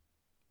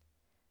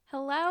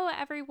Hello,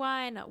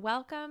 everyone.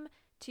 Welcome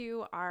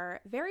to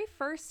our very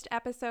first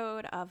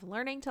episode of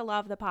Learning to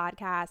Love the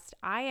podcast.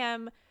 I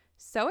am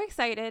so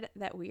excited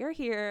that we are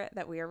here,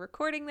 that we are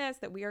recording this,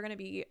 that we are going to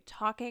be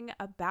talking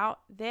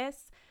about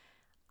this.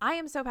 I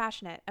am so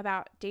passionate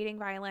about dating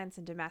violence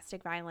and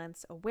domestic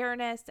violence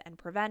awareness and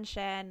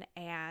prevention,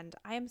 and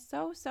I am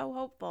so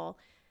hopeful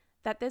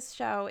that this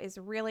show is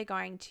really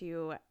going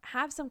to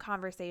have some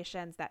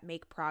conversations that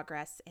make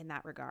progress in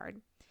that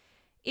regard.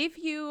 If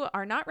you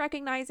are not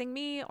recognizing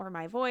me or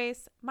my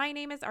voice, my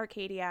name is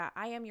Arcadia.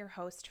 I am your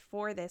host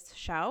for this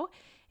show.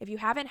 If you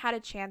haven't had a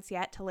chance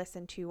yet to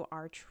listen to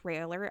our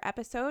trailer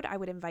episode, I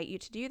would invite you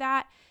to do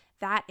that.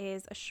 That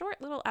is a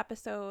short little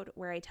episode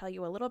where I tell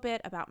you a little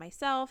bit about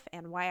myself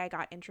and why I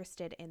got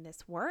interested in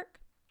this work.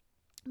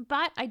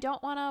 But I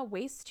don't want to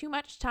waste too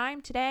much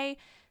time today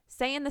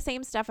saying the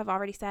same stuff I've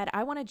already said.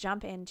 I want to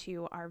jump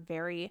into our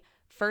very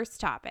first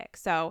topic.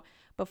 So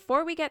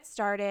before we get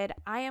started,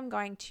 I am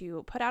going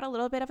to put out a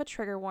little bit of a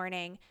trigger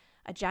warning.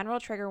 A general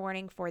trigger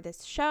warning for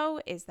this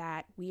show is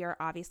that we are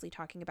obviously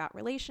talking about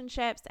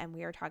relationships, and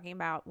we are talking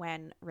about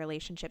when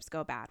relationships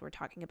go bad. We're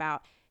talking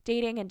about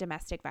dating and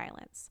domestic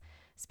violence.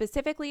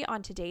 Specifically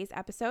on today's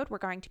episode, we're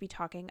going to be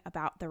talking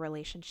about the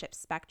relationship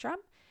spectrum,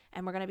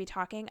 and we're going to be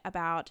talking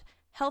about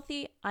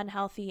healthy,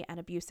 unhealthy, and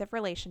abusive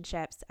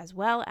relationships, as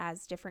well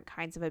as different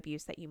kinds of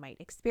abuse that you might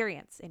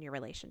experience in your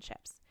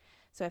relationships.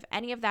 So if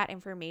any of that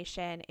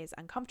information is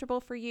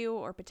uncomfortable for you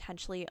or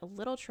potentially a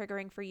little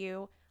triggering for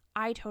you,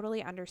 I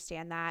totally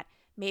understand that.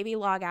 Maybe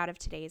log out of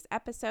today's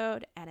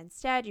episode, and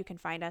instead you can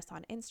find us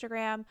on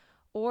Instagram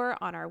or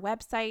on our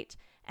website,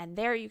 and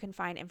there you can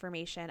find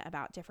information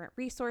about different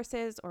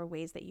resources or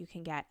ways that you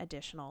can get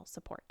additional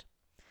support.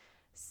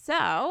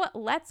 So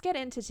let's get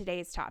into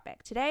today's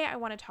topic. Today I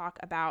want to talk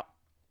about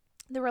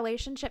the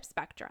relationship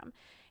spectrum.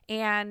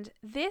 And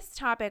this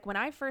topic, when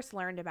I first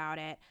learned about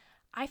it,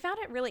 I found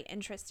it really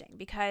interesting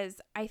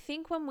because I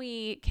think when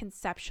we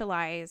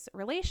conceptualize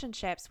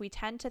relationships, we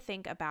tend to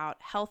think about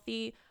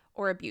healthy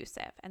or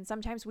abusive. And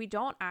sometimes we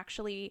don't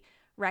actually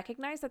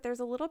recognize that there's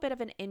a little bit of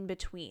an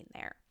in-between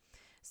there.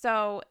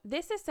 So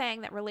this is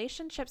saying that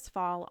relationships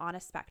fall on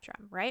a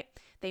spectrum, right?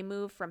 They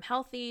move from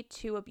healthy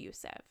to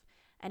abusive.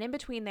 And in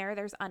between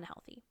there's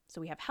unhealthy.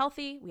 So we have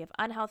healthy, we have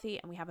unhealthy,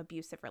 and we have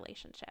abusive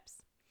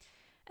relationships.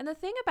 And the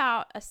thing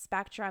about a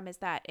spectrum is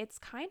that it's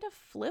kind of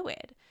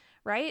fluid,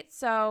 right?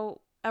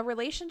 So a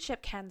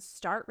relationship can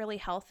start really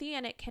healthy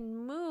and it can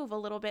move a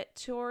little bit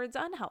towards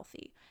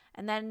unhealthy.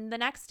 And then the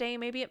next day,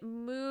 maybe it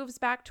moves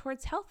back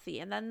towards healthy.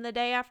 And then the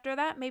day after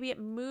that, maybe it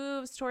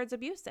moves towards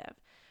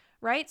abusive,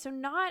 right? So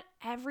not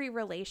every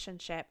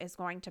relationship is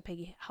going to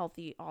be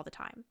healthy all the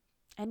time.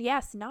 And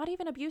yes, not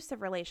even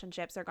abusive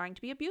relationships are going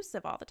to be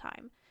abusive all the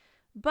time.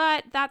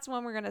 But that's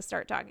when we're going to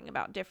start talking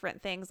about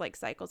different things like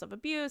cycles of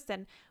abuse,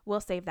 and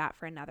we'll save that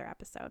for another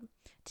episode.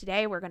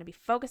 Today, we're going to be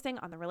focusing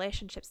on the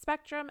relationship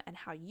spectrum and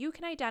how you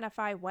can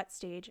identify what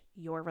stage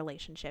your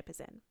relationship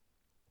is in.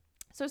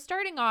 So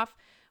starting off,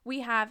 we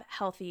have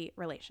healthy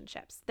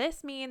relationships.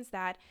 This means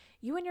that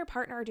you and your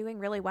partner are doing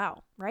really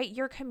well, right?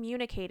 You're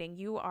communicating,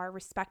 you are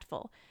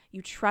respectful,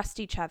 you trust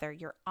each other,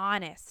 you're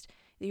honest,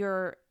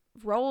 your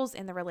roles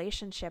in the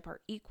relationship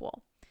are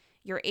equal.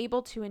 You're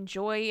able to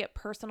enjoy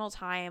personal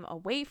time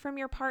away from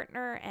your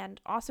partner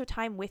and also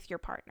time with your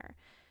partner.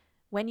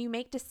 When you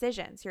make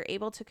decisions, you're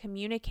able to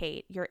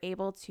communicate, you're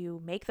able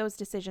to make those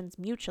decisions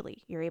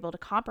mutually, you're able to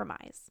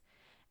compromise.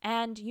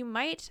 And you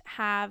might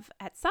have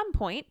at some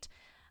point,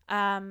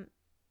 and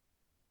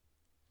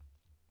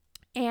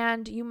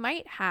you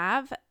might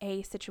have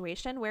a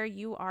situation where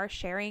you are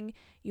sharing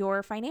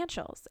your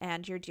financials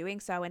and you're doing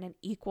so in an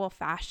equal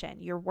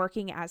fashion. You're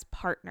working as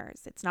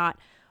partners. It's not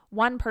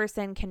one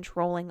person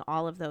controlling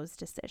all of those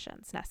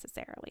decisions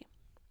necessarily.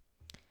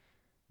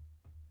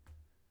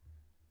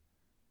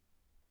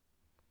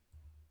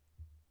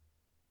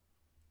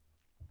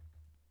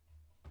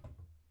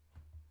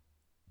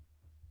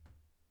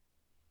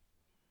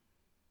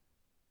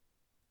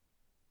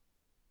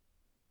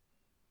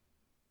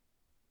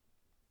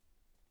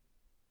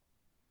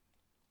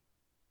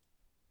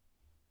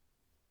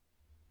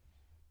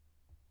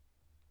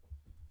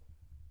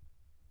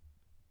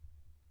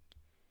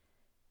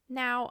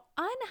 Now,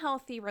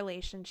 unhealthy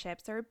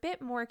relationships are a bit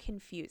more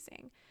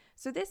confusing.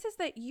 So this is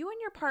that you and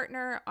your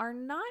partner are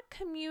not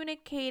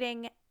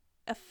communicating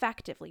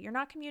effectively. You're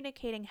not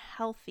communicating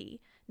healthy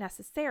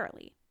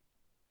necessarily.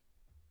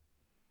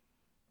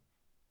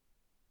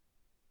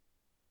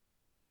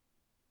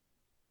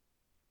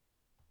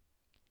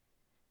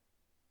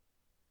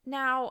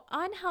 Now,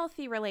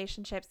 unhealthy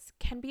relationships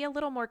can be a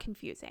little more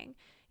confusing.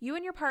 You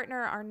and your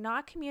partner are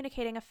not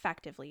communicating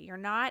effectively. You're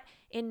not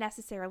in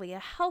necessarily a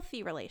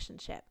healthy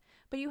relationship,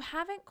 but you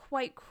haven't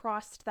quite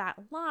crossed that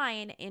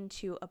line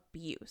into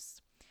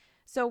abuse.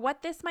 So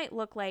what this might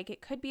look like,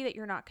 it could be that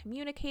you're not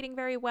communicating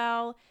very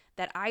well,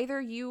 that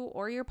either you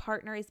or your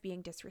partner is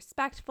being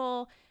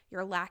disrespectful,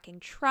 you're lacking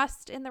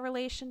trust in the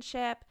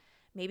relationship,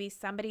 maybe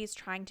somebody's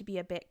trying to be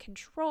a bit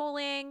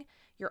controlling,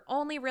 you're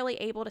only really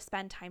able to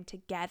spend time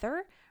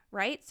together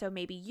right? So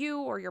maybe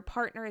you or your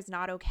partner is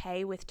not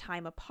okay with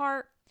time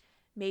apart.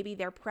 Maybe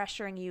they're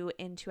pressuring you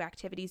into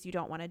activities you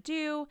don't want to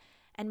do.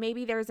 And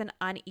maybe there's an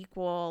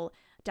unequal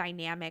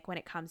dynamic when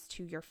it comes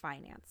to your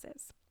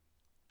finances.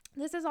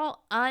 This is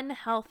all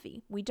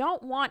unhealthy. We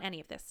don't want any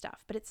of this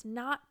stuff, but it's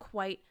not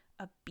quite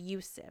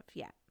abusive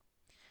yet.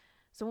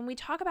 So when we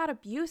talk about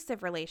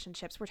abusive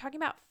relationships, we're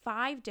talking about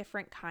 5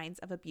 different kinds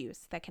of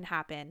abuse that can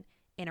happen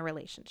in a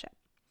relationship.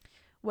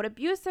 What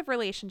abusive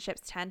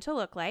relationships tend to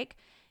look like,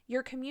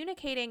 you're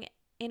communicating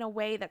in a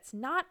way that's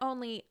not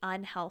only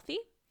unhealthy,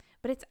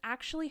 but it's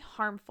actually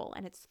harmful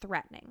and it's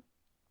threatening.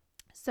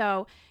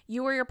 So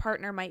you or your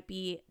partner might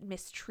be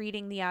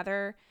mistreating the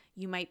other.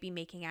 You might be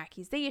making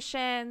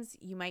accusations.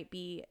 You might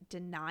be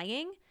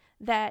denying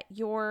that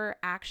your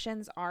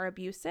actions are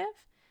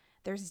abusive.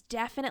 There's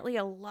definitely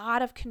a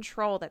lot of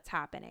control that's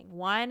happening.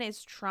 One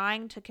is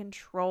trying to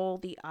control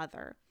the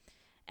other.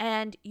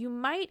 And you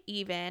might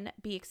even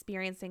be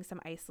experiencing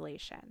some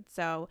isolation.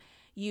 So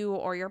you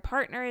or your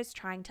partner is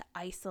trying to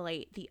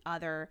isolate the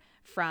other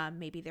from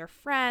maybe their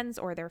friends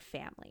or their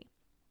family.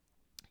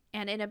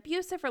 And in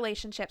abusive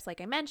relationships,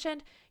 like I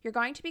mentioned, you're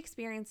going to be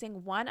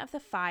experiencing one of the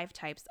 5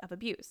 types of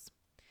abuse.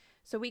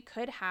 So we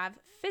could have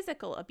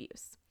physical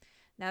abuse.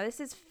 Now,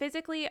 this is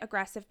physically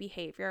aggressive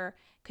behavior,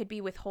 could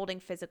be withholding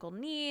physical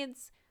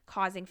needs,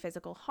 causing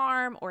physical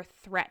harm, or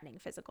threatening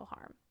physical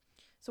harm.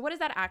 So what does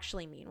that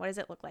actually mean? What does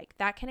it look like?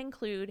 That can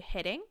include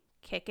hitting,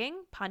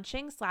 kicking,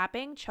 punching,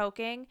 slapping,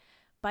 choking,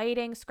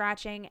 biting,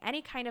 scratching,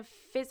 any kind of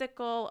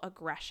physical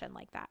aggression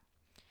like that.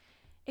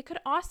 It could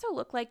also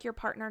look like your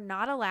partner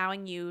not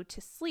allowing you to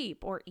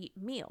sleep or eat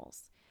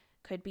meals.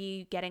 Could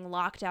be getting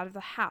locked out of the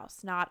house,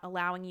 not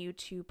allowing you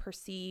to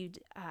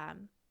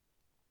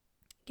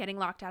getting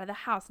locked out of the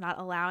house, not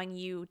allowing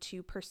you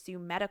to pursue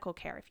medical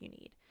care if you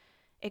need.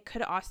 It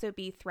could also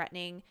be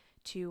threatening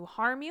to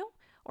harm you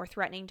or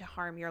threatening to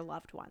harm your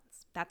loved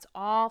ones. That's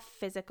all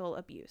physical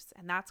abuse,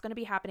 and that's going to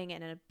be happening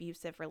in an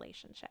abusive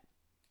relationship.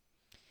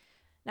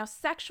 Now,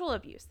 sexual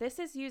abuse. This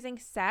is using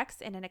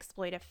sex in an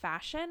exploitive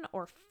fashion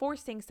or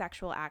forcing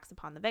sexual acts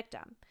upon the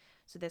victim.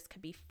 So this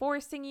could be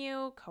forcing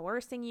you,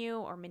 coercing you,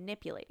 or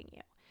manipulating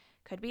you.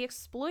 Could be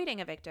exploiting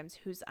a victim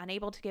who's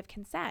unable to give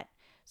consent.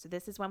 So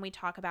this is when we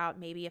talk about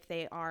maybe if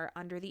they are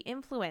under the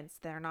influence,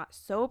 they're not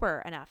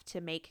sober enough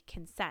to make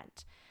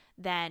consent,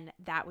 then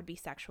that would be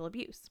sexual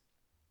abuse.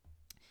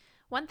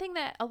 One thing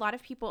that a lot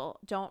of people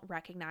don't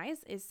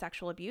recognize is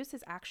sexual abuse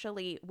is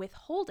actually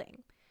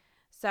withholding.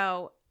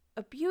 So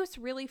abuse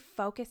really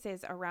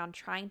focuses around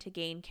trying to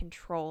gain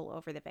control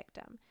over the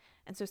victim.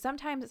 And so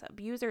sometimes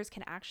abusers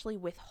can actually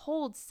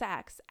withhold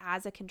sex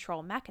as a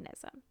control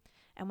mechanism.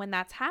 And when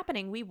that's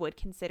happening, we would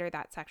consider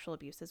that sexual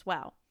abuse as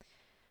well.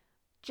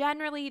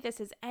 Generally, this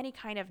is any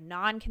kind of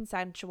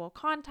non-consensual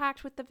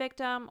contact with the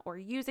victim or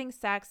using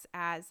sex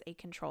as a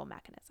control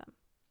mechanism.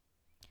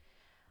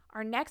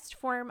 Our next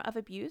form of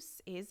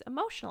abuse is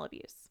emotional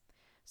abuse.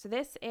 So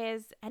this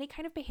is any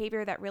kind of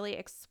behavior that really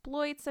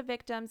exploits a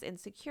victim's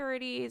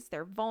insecurities,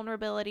 their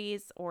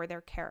vulnerabilities, or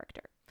their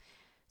character.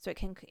 So it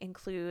can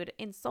include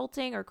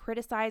insulting or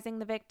criticizing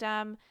the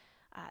victim,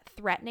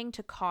 threatening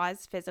to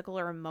cause physical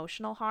or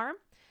emotional harm.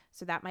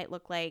 So that might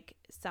look like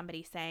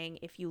somebody saying,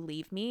 if you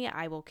leave me,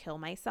 I will kill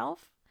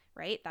myself,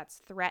 right?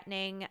 That's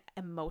threatening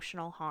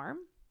emotional harm.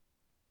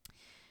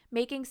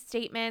 Making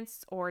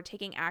statements or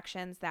taking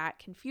actions that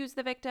confuse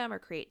the victim or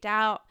create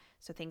doubt.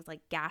 So things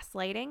like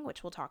gaslighting,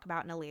 which we'll talk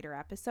about in a later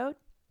episode.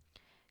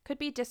 Could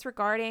be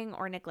disregarding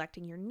or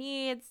neglecting your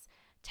needs,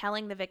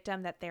 telling the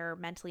victim that they're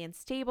mentally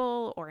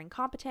unstable or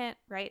incompetent,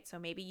 right? So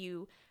maybe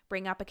you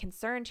bring up a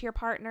concern to your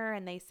partner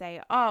and they say,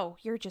 oh,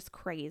 you're just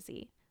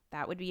crazy.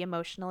 That would be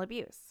emotional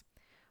abuse.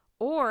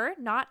 Or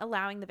not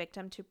allowing the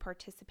victim to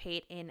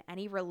participate in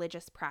any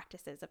religious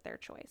practices of their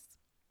choice.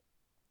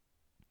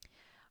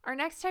 Our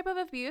next type of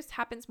abuse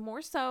happens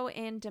more so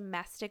in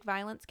domestic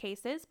violence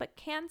cases, but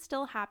can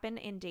still happen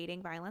in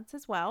dating violence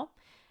as well.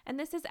 And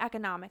this is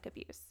economic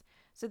abuse.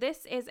 So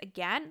this is,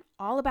 again,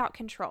 all about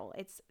control.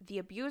 It's the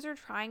abuser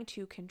trying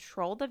to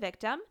control the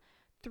victim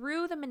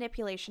through the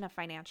manipulation of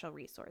financial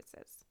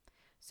resources.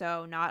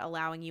 So not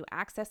allowing you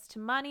access to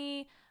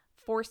money,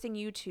 forcing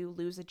you to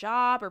lose a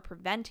job or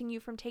preventing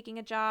you from taking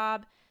a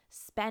job,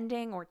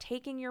 spending or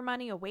taking your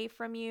money away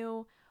from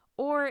you.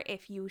 Or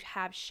if you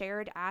have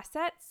shared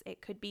assets,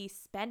 it could be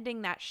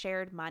spending that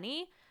shared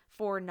money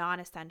for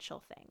non-essential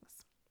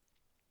things.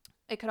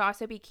 It could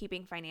also be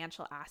keeping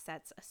financial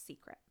assets a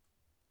secret.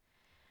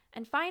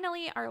 And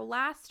finally, our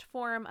last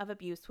form of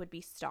abuse would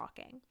be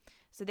stalking.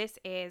 So this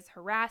is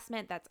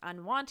harassment that's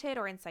unwanted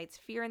or incites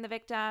fear in the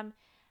victim.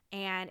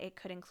 And it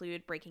could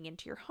include breaking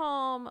into your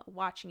home,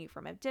 watching you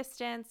from a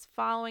distance,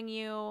 following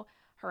you,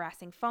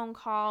 harassing phone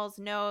calls,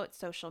 notes,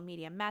 social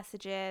media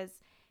messages,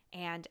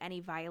 and any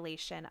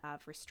violation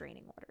of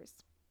restraining orders.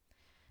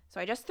 So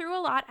I just threw a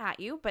lot at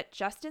you, but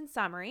just in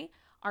summary,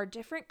 our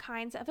different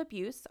kinds of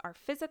abuse are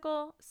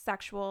physical,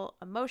 sexual,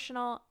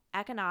 emotional,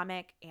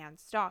 economic, and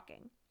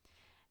stalking.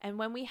 And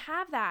when we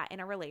have that in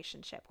a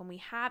relationship, when we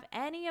have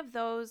any of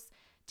those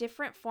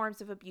different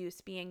forms of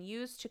abuse being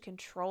used to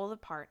control the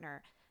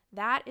partner,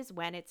 that is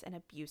when it's an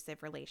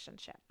abusive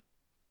relationship.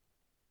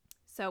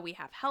 So we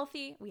have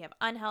healthy, we have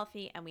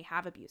unhealthy, and we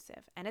have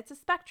abusive. And it's a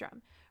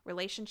spectrum.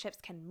 Relationships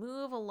can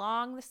move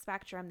along the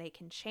spectrum. They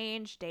can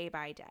change day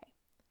by day.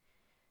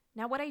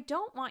 Now, what I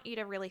don't want you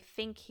to really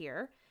think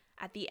here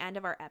at the end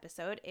of our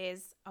episode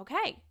is,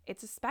 okay,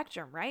 it's a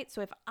spectrum, right?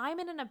 So if I'm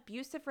in an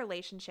abusive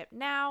relationship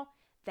now,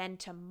 then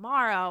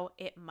tomorrow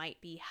it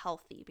might be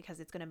healthy because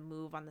it's going to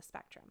move on the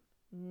spectrum.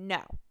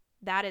 No,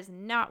 that is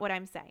not what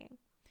I'm saying.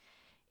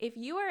 If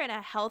you are in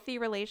a healthy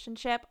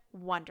relationship,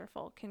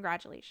 wonderful,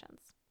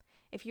 congratulations.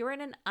 If you're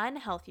in an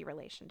unhealthy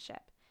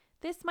relationship,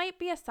 this might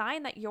be a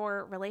sign that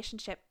your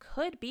relationship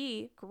could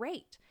be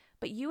great,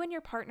 but you and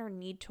your partner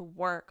need to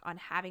work on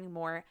having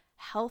more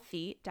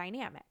healthy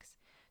dynamics.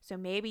 So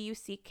maybe you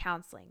seek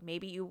counseling.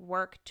 Maybe you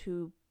work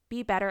to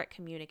be better at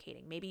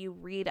communicating. Maybe you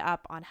read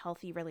up on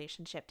healthy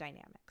relationship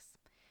dynamics.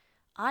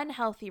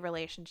 Unhealthy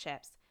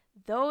relationships,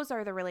 those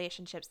are the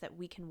relationships that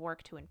we can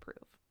work to improve.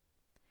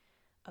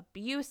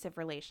 Abusive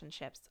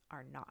relationships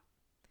are not.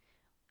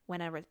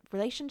 When a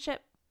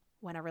relationship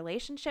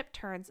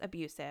turns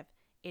abusive,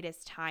 it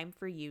is time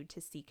for you to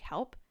seek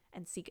help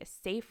and seek a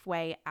safe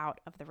way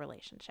out of the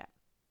relationship.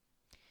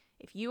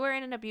 If you are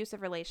in an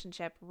abusive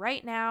relationship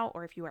right now,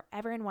 or if you are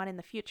ever in one in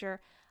the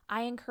future,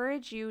 I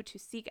encourage you to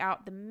seek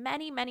out the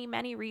many, many,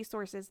 many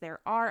resources there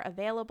are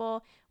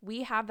available.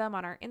 We have them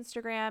on our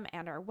Instagram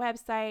and our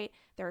website.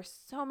 There are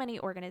so many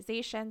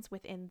organizations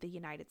within the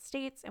United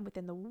States and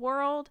within the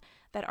world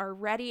that are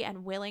ready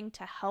and willing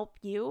to help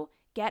you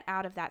get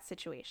out of that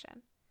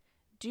situation.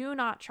 Do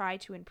not try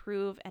to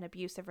improve an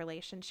abusive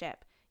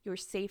relationship. Your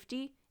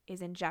safety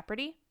is in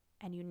jeopardy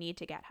and you need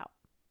to get help.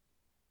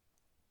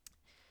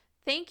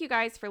 Thank you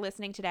guys for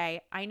listening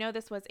today. I know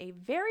this was a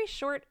very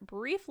short,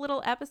 brief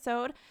little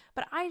episode,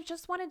 but I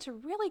just wanted to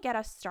really get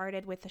us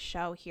started with the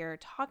show here,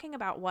 talking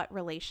about what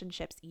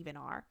relationships even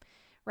are,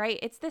 right?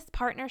 It's this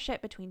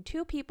partnership between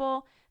two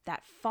people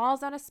that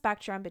falls on a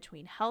spectrum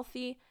between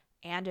healthy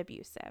and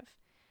abusive.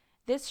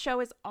 This show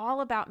is all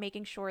about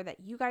making sure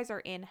that you guys are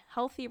in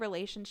healthy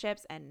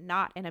relationships and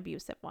not in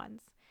abusive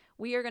ones.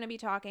 We are going to be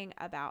talking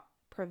about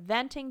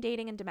preventing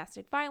dating and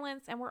domestic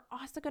violence, and we're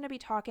also going to be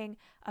talking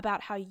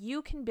about how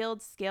you can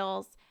build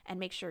skills and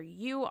make sure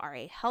you are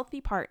a healthy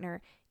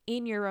partner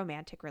in your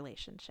romantic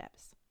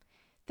relationships.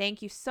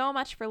 Thank you so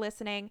much for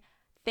listening.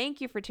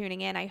 Thank you for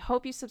tuning in. I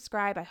hope you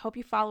subscribe. I hope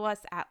you follow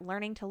us at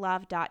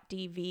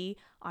learningtolove.dv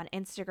on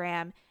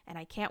Instagram, and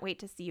I can't wait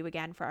to see you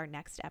again for our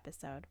next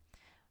episode.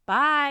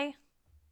 Bye.